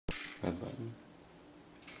Red button.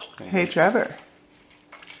 Hey, Trevor.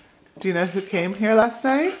 Do you know who came here last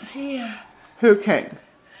night? Yeah. Who came?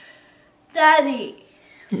 Daddy.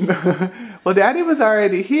 Well, Daddy was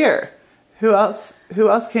already here. Who else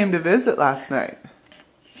came to visit last night?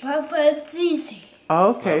 Papa and Gigi.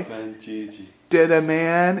 Okay. Papa and Gigi. Did a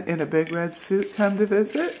man in a big red suit come to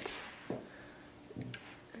visit?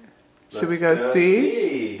 Should we go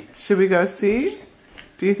see? Should we go see?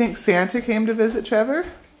 Do you think Santa came to visit Trevor?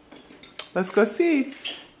 Let's go see.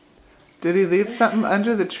 Did he leave something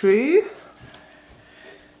under the tree?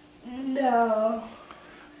 No.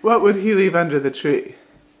 What would he leave under the tree?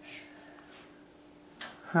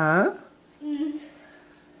 Huh?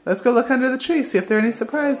 Let's go look under the tree, see if there are any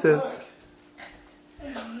surprises.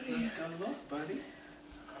 Let's go look, buddy.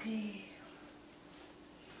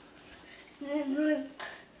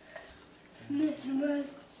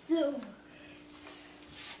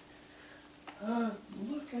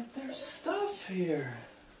 Look at their stuff here.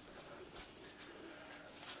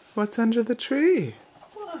 What's under the tree?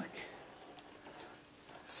 Look.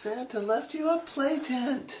 Santa left you a play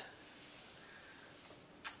tent.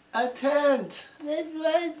 A tent. That's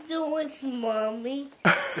what I'm doing, Mommy.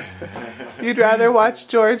 You'd rather watch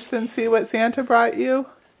George than see what Santa brought you?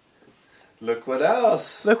 Look what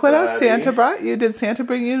else. Look what else buddy. Santa brought you. Did Santa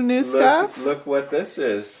bring you new stuff? Look what this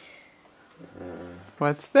is.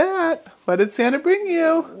 What's that? What did Santa bring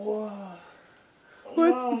you? Whoa.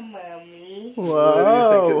 Oh, Mommy. Whoa. What do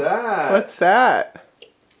you think of that? What's that?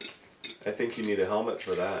 I think you need a helmet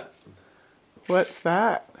for that. What's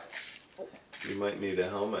that? You might need a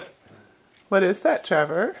helmet. What is that,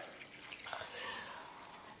 Trevor?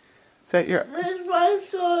 Is that your... That's my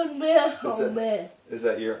son, my helmet. Is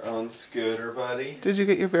that your own scooter, buddy? Did you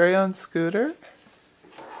get your very own scooter?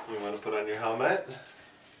 You want to put on your helmet?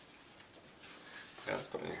 Yeah, let's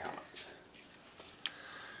put on your helmet.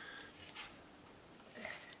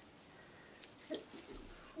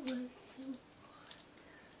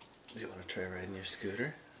 Do you want to try riding your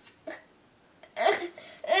scooter?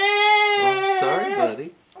 Oh, sorry,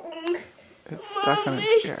 buddy. It's stuck on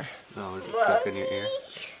his ear. Oh, is it stuck in your ear?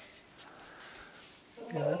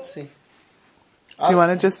 Yeah, let's see. Do you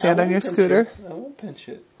want to just stand on your scooter? I won't pinch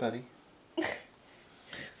it, buddy.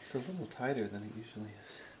 It's a little tighter than it usually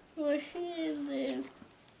is. What's in there?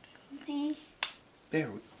 There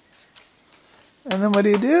we And then what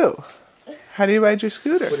do? How do you ride your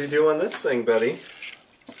scooter? What do you do on this thing, buddy?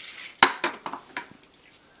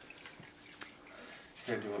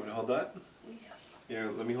 Here, do you want me to hold that? Here,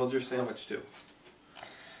 let me hold your sandwich too.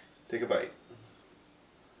 Take a bite.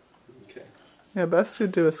 Okay. Yeah, best to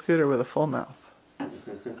do a scooter with a full mouth.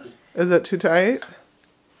 Is that too tight?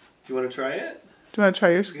 Do you want to try it? Do you want to try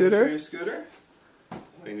your You gonna scooter? try your scooter?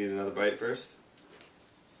 Oh, you need another bite first?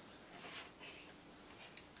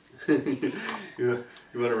 you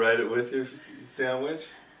want to ride it with your sandwich?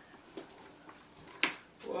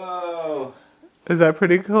 Whoa! Is that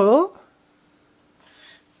pretty cool?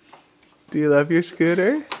 Do you love your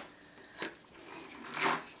scooter?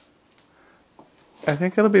 I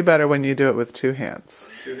think it'll be better when you do it with two hands.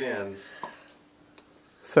 Two hands.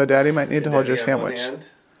 So Daddy might need to hold your Daddy have one sandwich.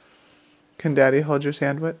 hand? Can Daddy hold your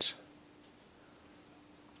sandwich?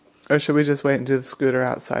 Or should we just wait and do the scooter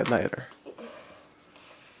outside later?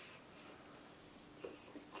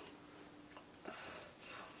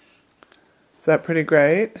 Is that pretty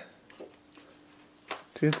great?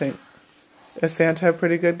 Do you think? Is Santa a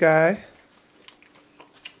pretty good guy?